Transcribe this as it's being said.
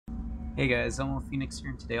Hey guys, I'm Phoenix here,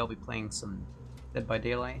 and today I'll be playing some Dead by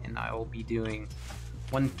Daylight, and I will be doing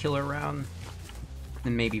one killer round,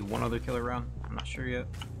 and maybe one other killer round. I'm not sure yet.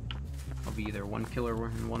 I'll be either one killer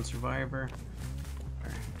and one survivor,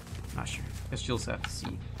 or not sure. Guess you'll just have to see.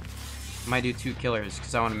 I might do two killers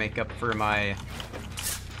because I want to make up for my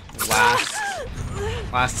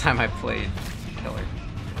last time I played killer.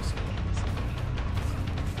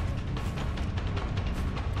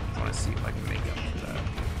 I want to see if I can make up for that.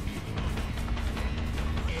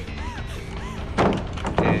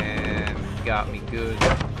 And got me good.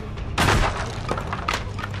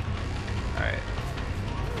 Alright.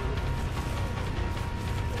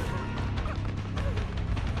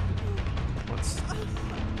 Let's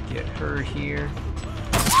get her here.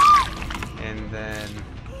 And then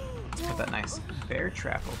let's put that nice bear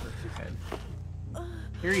trap over her head.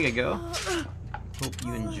 Here you go. Hope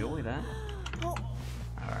you enjoy that.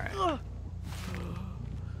 Alright.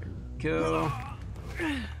 There we go.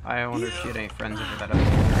 I wonder if she had any friends over that other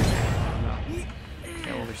door. No.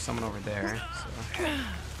 Okay, well, there's someone over there, so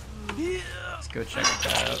let's go check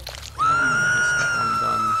that out. Just got one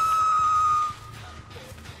done.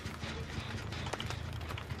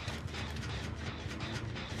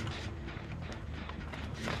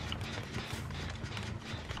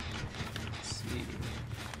 Let's see.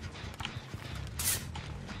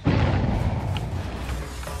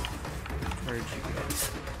 Where'd you go?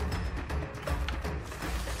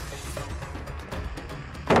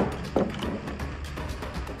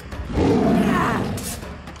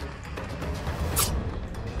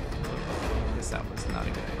 That was not a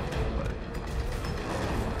good idea, but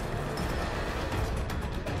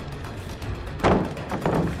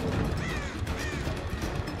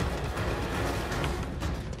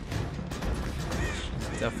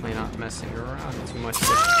she's definitely not messing around too much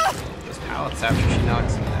with those pallets after she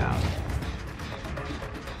knocks them down.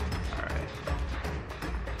 Alright.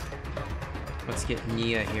 Let's get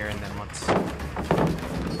Nia here and then let's...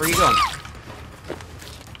 Where are you going?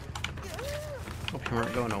 Hope you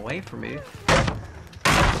weren't going away from me.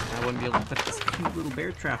 I wouldn't be able to put this cute little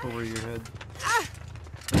bear trap over your head.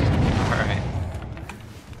 Alright.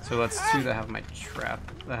 So that's two that have my trap,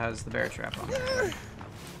 that has the bear trap on there.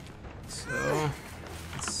 So,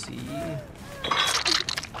 let's see.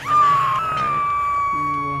 Alright.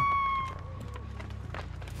 Cool.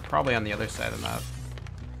 Probably on the other side of the map.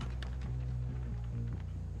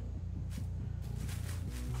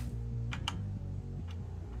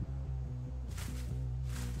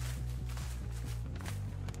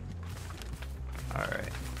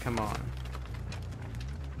 Alright, come on.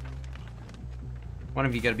 One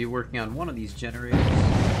of you gotta be working on one of these generators.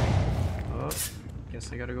 Oh,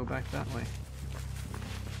 guess I gotta go back that way.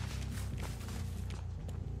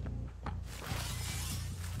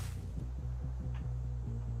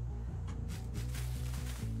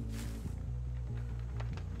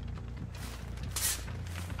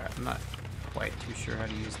 Alright, I'm not quite too sure how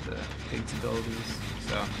to use the pig's abilities,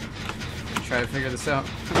 so I'm gonna try to figure this out.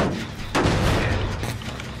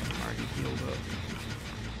 Healed up.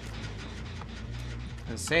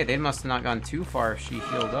 I was gonna say, they must have not gone too far if she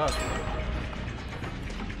healed up.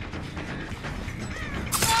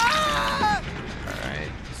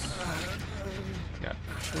 Alright. Got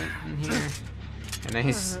Clinton here. And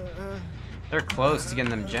they're close to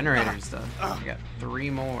getting them generators done. We got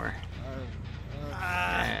 3 more.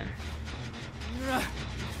 Man.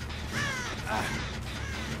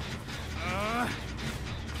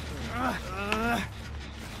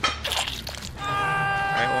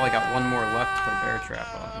 Alright, well I got one more left to put a bear trap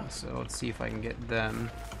on, so let's see if I can get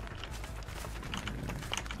them.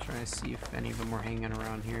 Trying to see if any of them were hanging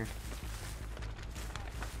around here.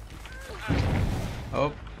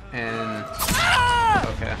 Oh, and...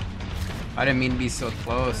 okay. I didn't mean to be so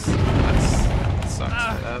close. That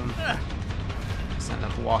sucks for them. Just end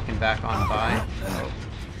up walking back on by. Oh,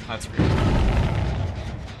 that's rude.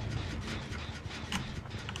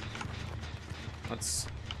 Let's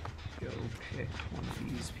go pick one of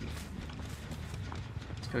these people.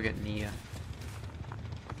 Let's go get Nia.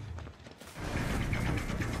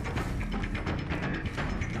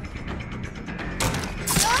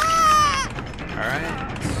 Alright.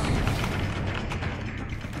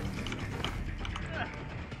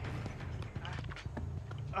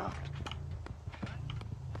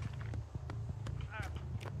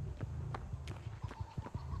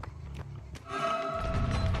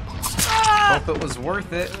 Hope it was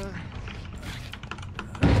worth it.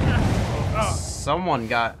 Someone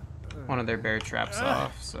got one of their bear traps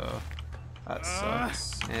off, so that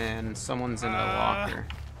sucks. And someone's in a locker.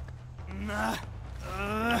 In a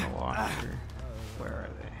locker. Where are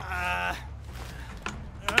they?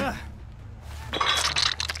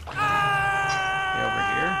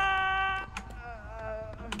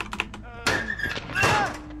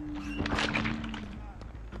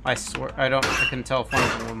 I swear, I couldn't tell if one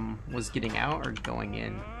of them was getting out or going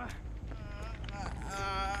in.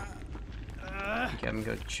 Okay, I'm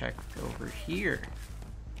gonna go check over here.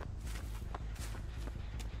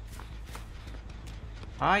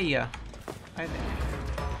 Hiya. Hi there.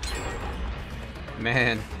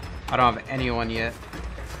 Man, I don't have anyone yet.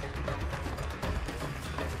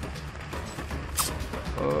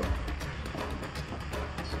 Oh.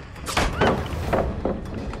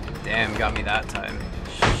 Damn, got me that time.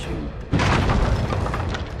 Shoot.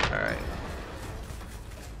 Alright.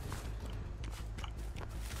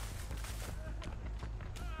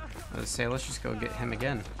 Let's say, let's just go get him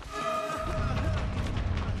again.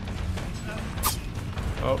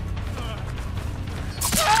 Oh.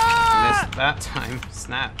 Missed that time.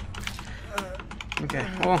 Snap. Okay,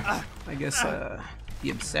 well, I guess the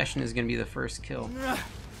obsession is gonna be the first kill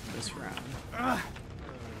this round.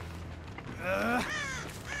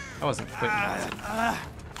 I wasn't quitting, was it? I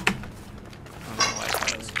don't know why I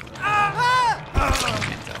thought it was quitting.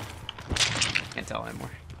 Can't tell. Can't tell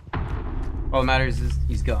anymore. All that matters is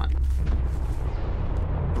he's gone.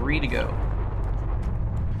 3 to go.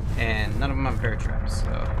 And none of them have bear traps,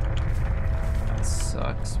 so that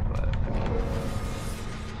sucks, but I mean...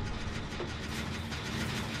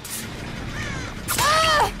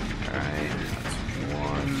 Alright, that's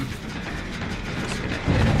one. Just gonna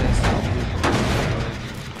hit this.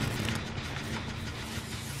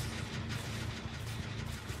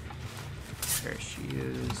 There she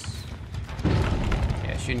is.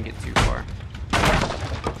 Yeah, she didn't get too far.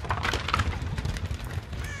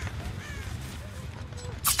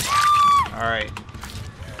 Alright.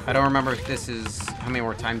 I don't remember if this is how many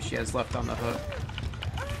more times she has left on the hook.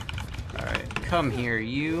 Alright, come here,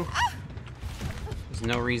 you. There's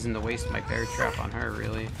no reason to waste my bear trap on her,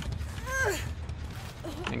 really. I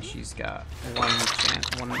think she's got one chance,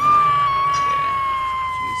 yeah,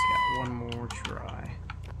 she's got one more try.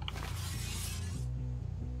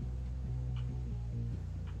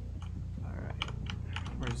 Alright,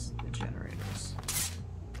 where's the generators?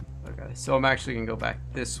 Okay, so I'm actually gonna go back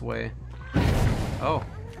this way. Oh,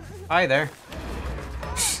 hi there.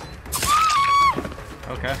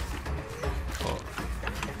 Okay. Well,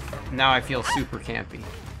 now I feel super campy.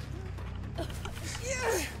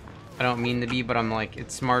 I don't mean to be, but I'm like,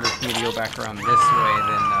 it's smarter for me to go back around this way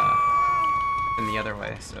than the other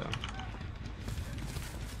way, so.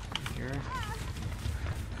 Here.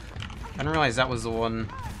 I didn't realize that was the one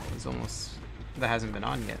that was almost, that hasn't been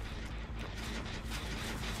on yet.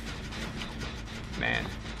 Man.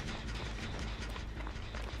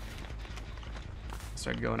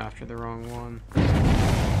 Started going after the wrong one.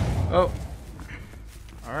 Oh!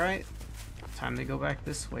 Alright. Time to go back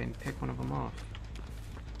this way and pick one of them off.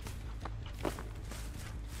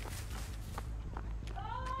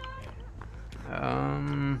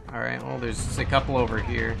 Alright, well, there's a couple over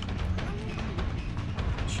here.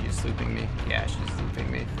 She's looping me. Yeah, she's looping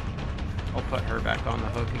me. I'll put her back on the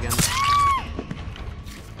hook again.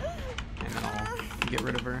 And then I'll get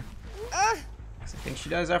rid of her. 'Cause I think she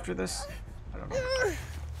dies after this. I don't know.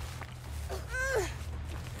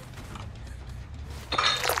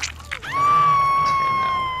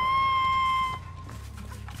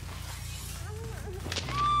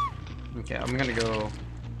 Okay, I'm gonna go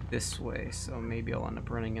this way, so maybe I'll end up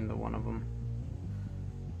running into one of them.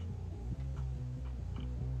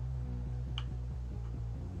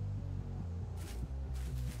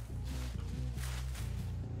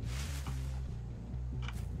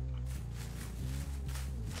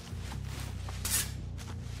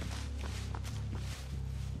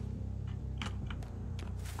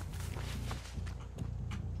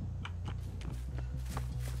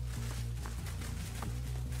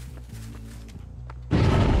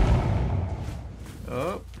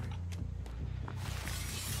 Oh.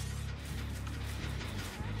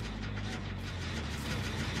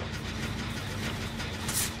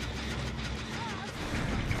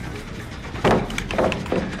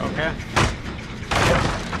 Okay.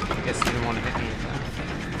 I guess you didn't want to hit me with that.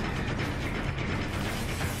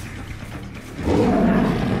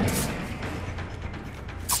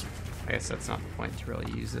 I guess that's not the point to really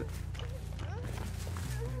use it.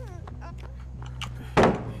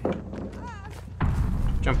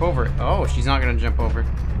 Jump over it. Oh, she's not gonna jump over.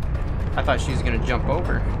 I thought she was gonna jump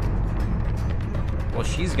over. Well,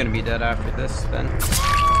 she's gonna be dead after this then.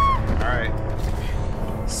 Alright.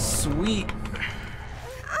 Sweet.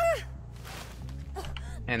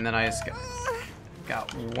 And then I just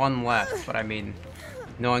got one left, but I mean,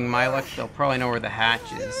 knowing my luck, they'll probably know where the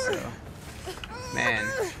hatch is, so. Man.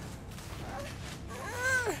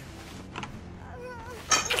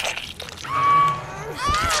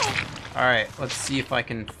 Alright, let's see if I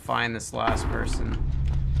can find this last person.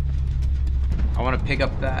 I want to pick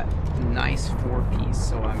up that nice 4-piece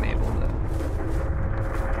so I'm able to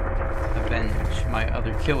avenge my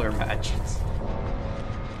other killer matches.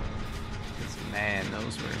 Because, man,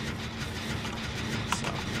 those were... So,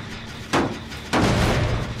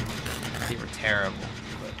 they were terrible,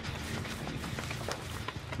 but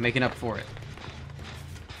I'm making up for it.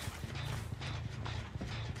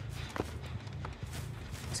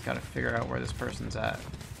 Just gotta figure out where this person's at.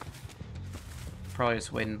 Probably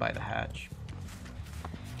just waiting by the hatch.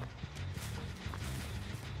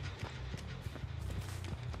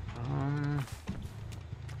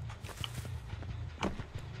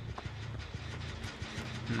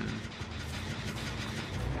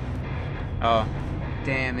 Oh,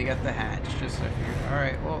 damn, they got the hatch. Just so I figured.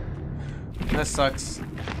 Alright, well, that sucks.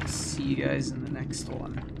 See you guys in the next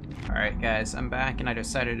one. Alright, guys, I'm back, and I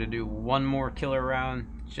decided to do one more killer round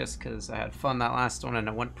just because I had fun that last one and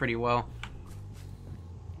it went pretty well.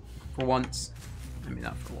 For once. I mean,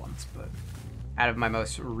 not for once, but out of my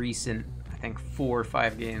most recent, I think, 4 or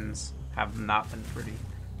 5 games have not been pretty.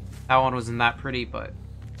 That one wasn't that pretty, but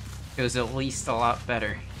it was at least a lot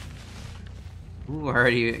better. Ooh,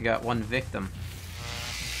 already got one victim.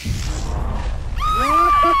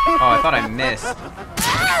 Oh, I thought I missed.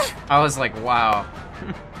 I was like, wow.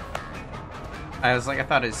 I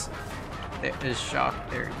thought his shock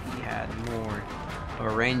there, he had more of a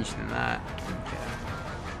range than that.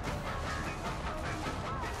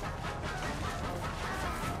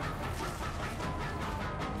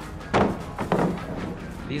 Okay.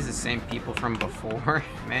 These are the same people from before?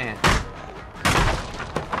 Man.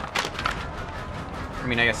 I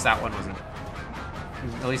mean, I guess that one wasn't.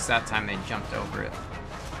 At least that time they jumped over it.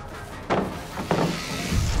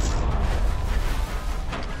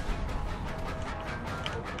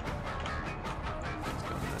 It's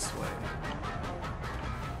going this way.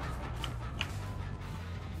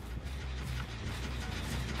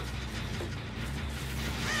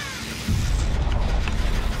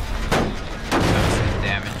 Let's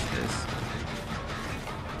damage this.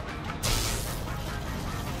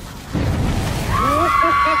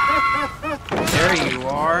 There you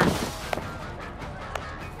are. I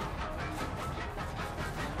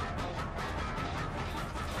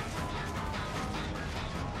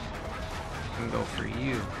can go for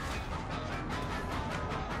you.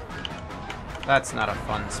 That's not a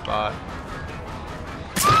fun spot.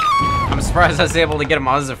 I'm surprised I was able to get him.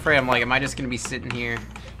 I was afraid. I'm like, am I just gonna be sitting here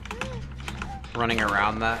running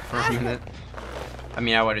around that for a minute? I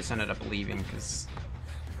mean, I would have just ended up leaving because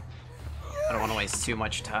I don't want to waste too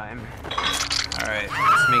much time. Alright,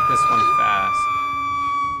 let's make this one fast.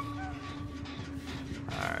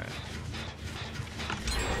 Alright.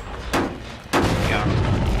 Got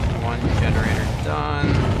one generator done.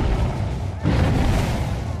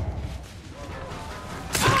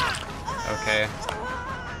 Okay.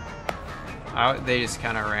 They just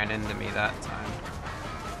kind of ran into me that time.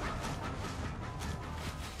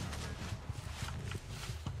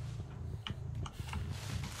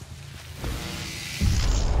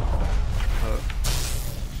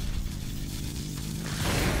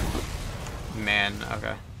 Man,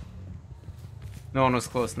 okay. No one was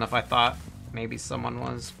close enough. I thought maybe someone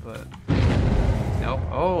was, but nope.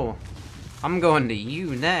 Oh, I'm going to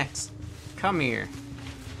you next. Come here.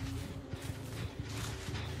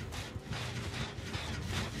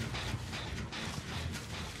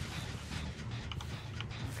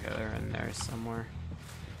 Okay, they're in there somewhere.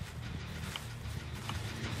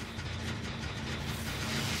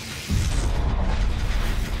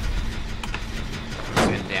 I'm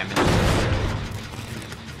doing damage.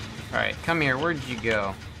 Alright, come here. Where'd you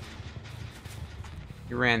go?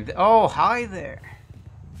 You ran. Oh, hi there.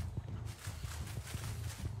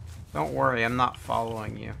 Don't worry, I'm not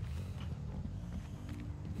following you.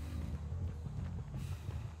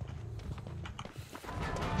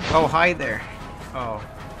 Oh, hi there. Oh,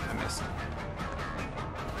 I missed.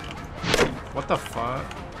 What the fuck?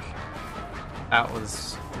 That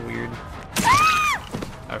was weird.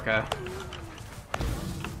 Okay.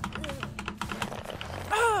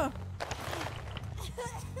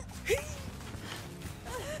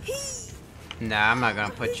 Nah, I'm not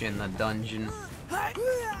gonna put you in the dungeon.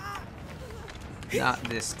 Not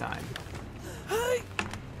this time. Alright.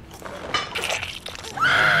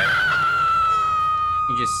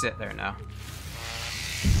 You just sit there now.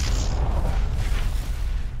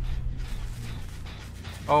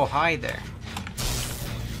 Oh, hi there.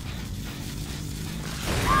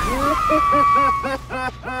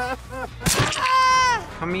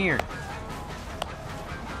 Come here.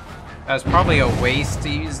 That was probably a waste to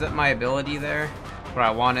use my ability there. But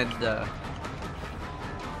I wanted to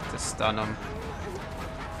stun him.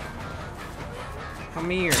 Come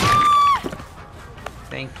here.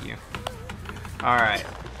 Thank you. Alright.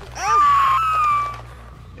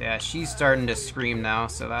 Yeah, she's starting to scream now,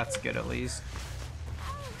 so that's good at least.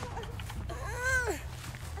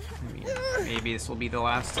 Maybe this will be the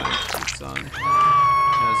last time she's on. Who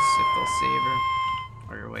knows if they'll save her.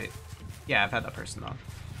 Or wait. Yeah, I've had that person on.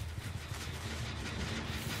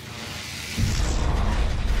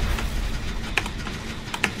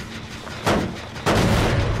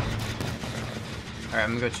 Alright,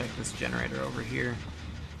 I'm gonna go check this generator over here.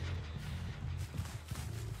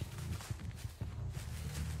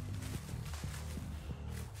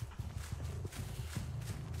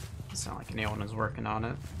 Doesn't sound like anyone was working on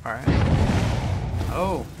it. Alright.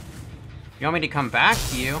 Oh! You want me to come back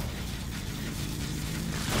to you? Let's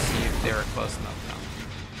see if they were close enough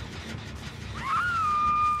now.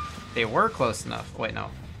 They were close enough. Wait, no.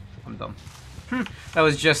 I'm dumb. That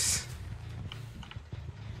was just...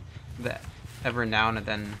 that. Every now and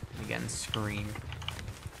then, again, scream.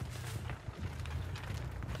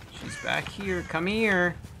 She's back here. Come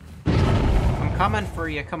here. I'm coming for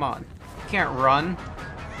you. Come on. You can't run.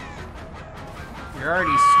 You're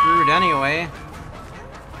already screwed anyway.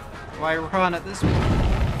 Why run at this point?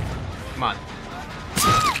 Come on.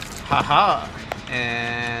 Haha.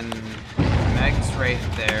 And Meg's right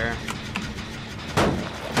there.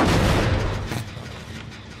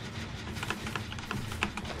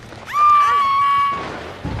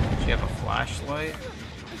 You have a flashlight?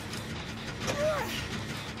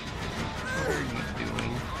 What are you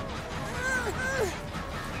doing?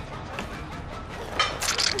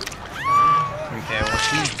 Okay, well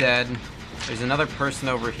she's dead. There's another person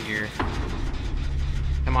over here.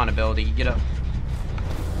 Come on, Ability, get up.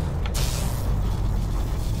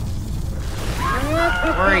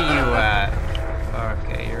 Where are you at?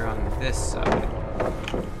 Okay, you're on this side.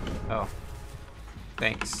 Oh.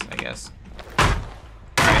 Thanks, I guess.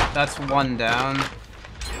 That's one down.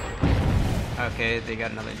 Okay, they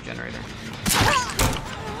got another generator.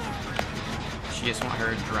 She just want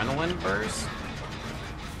her adrenaline burst?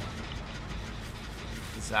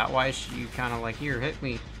 Is that why she kind of like, here, hit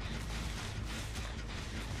me?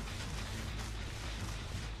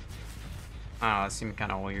 Oh, that seemed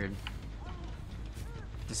kind of weird.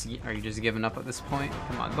 Are you just giving up at this point?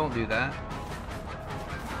 Come on, don't do that.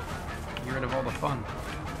 Get rid of all the fun.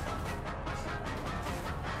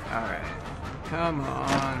 Alright. Come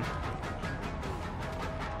on.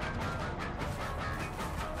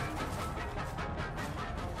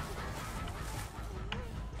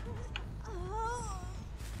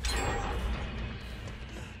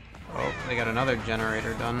 Oh, they got another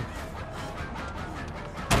generator done.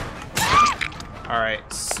 Alright,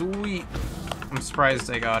 sweet. I'm surprised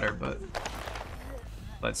they got her, but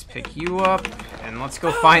let's pick you up and let's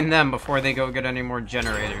go find them before they go get any more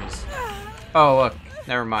generators. Oh, look.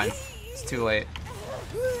 Never mind. It's too late.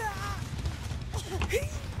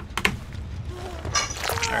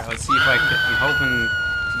 Alright, let's see if I can... I'm hoping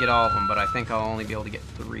to get all of them, but I think I'll only be able to get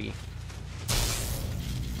 3.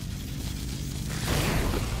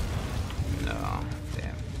 No.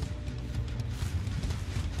 Damn.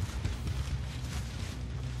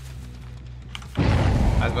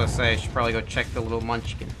 I was about to say, I should probably go check the little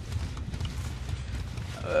munchkin.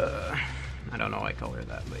 I don't know why I call her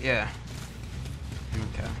that, but yeah.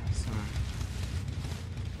 Okay, so...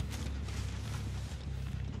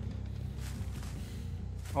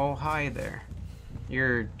 Oh, hi there.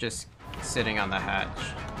 You're just sitting on the hatch.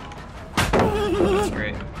 That's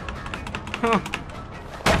great. Okay,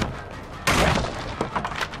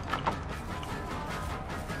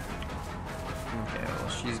 well,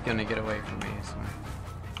 she's gonna get away from me, so...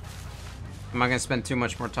 I'm not gonna spend too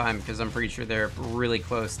much more time, because I'm pretty sure they're really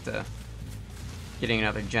close to getting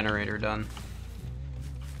another generator done.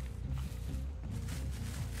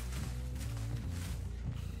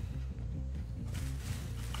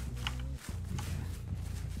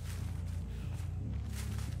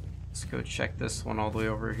 Go check this one all the way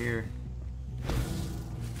over here.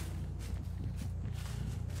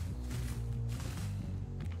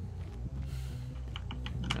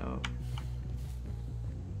 No.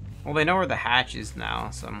 Well, they know where the hatch is now,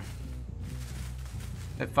 so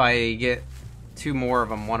if I get 2 more of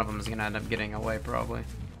them, one of them is gonna end up getting away probably.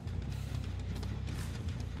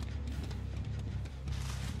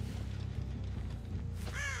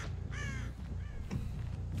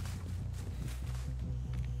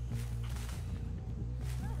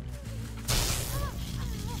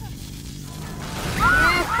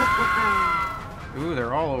 Ooh,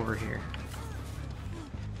 they're all over here.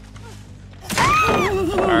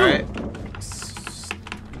 Alright.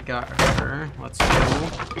 got her. Let's go.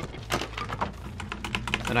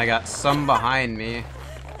 Then I got some behind me.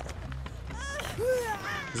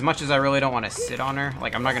 As much as I really don't want to sit on her,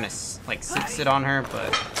 like I'm not gonna like sit on her,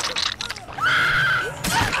 but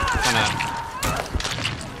kinda.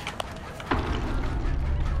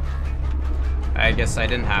 I guess I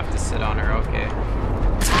didn't have to sit on her. Okay.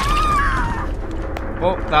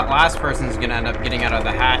 Well, that last person's gonna end up getting out of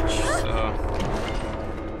the hatch, so.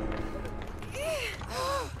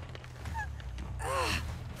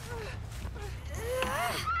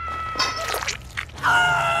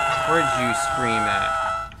 Where'd you scream at?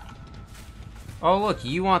 Oh, look,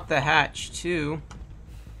 you want the hatch, too.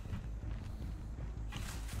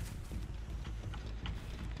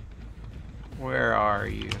 Where are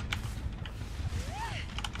you?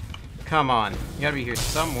 Come on, you gotta be here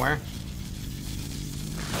somewhere.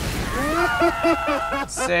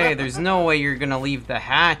 Say, there's no way you're gonna leave the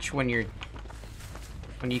hatch when you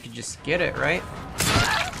could just get it, right?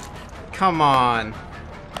 Come on.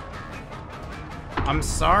 I'm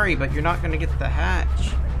sorry, but you're not gonna get the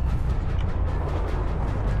hatch.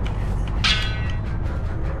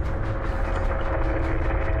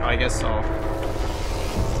 Oh, I guess so.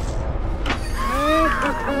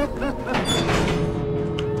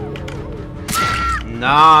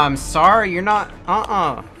 Nah, I'm sorry, you're not.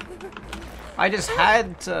 I just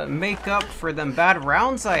had to make up for them bad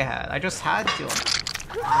rounds I had. I just had to.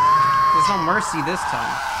 There's no mercy this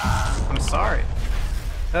time. I'm sorry.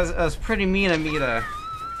 That was pretty mean of me to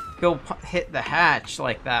go hit the hatch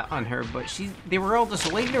like that on her, but they were all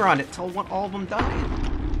just waiting around it till all of them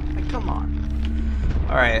died. Like, come on.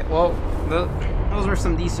 Alright, well, those were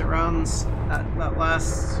some decent rounds. That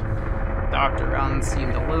last doctor round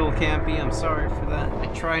seemed a little campy. I'm sorry for that. I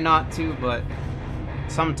try not to, but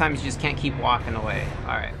sometimes you just can't keep walking away.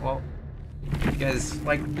 Alright, well, if you guys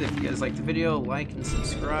liked the video, like and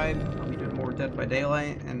subscribe. I'll be doing more Dead by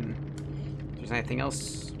Daylight, and if there's anything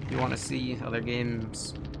else you want to see, other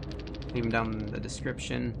games, leave them down in the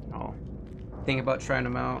description. I'll think about trying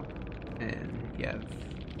them out, and if you have,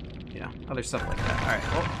 other stuff like that. Alright,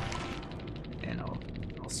 well, and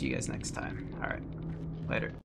I'll see you guys next time. Alright, later.